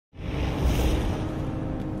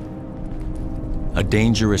A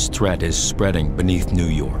dangerous threat is spreading beneath New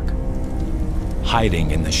York,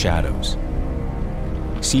 hiding in the shadows,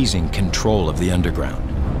 seizing control of the underground,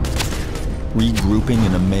 regrouping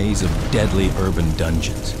in a maze of deadly urban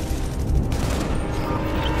dungeons.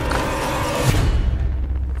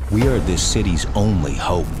 We are this city's only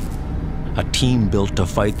hope, a team built to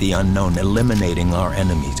fight the unknown, eliminating our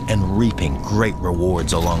enemies and reaping great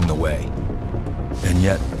rewards along the way. And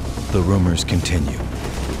yet, the rumors continue.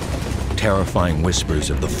 Terrifying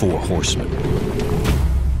whispers of the Four Horsemen.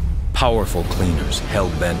 Powerful cleaners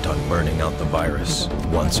hell-bent on burning out the virus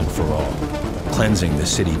once and for all, cleansing the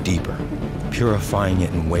city deeper, purifying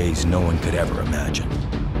it in ways no one could ever imagine.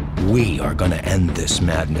 We are gonna end this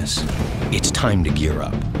madness. It's time to gear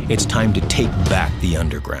up. It's time to take back the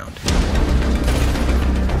underground.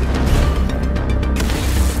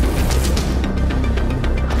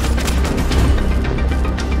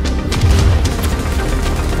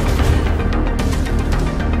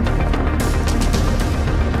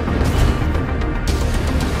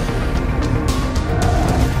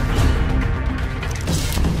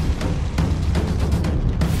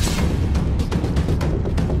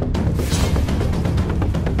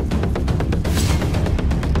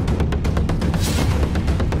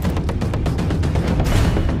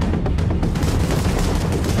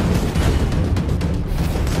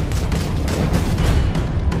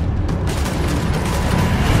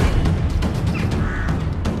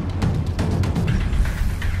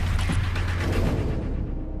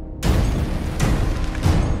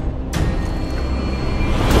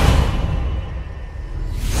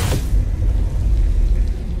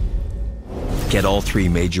 Get all 3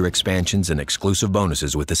 major expansions and exclusive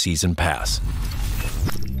bonuses with the Season Pass.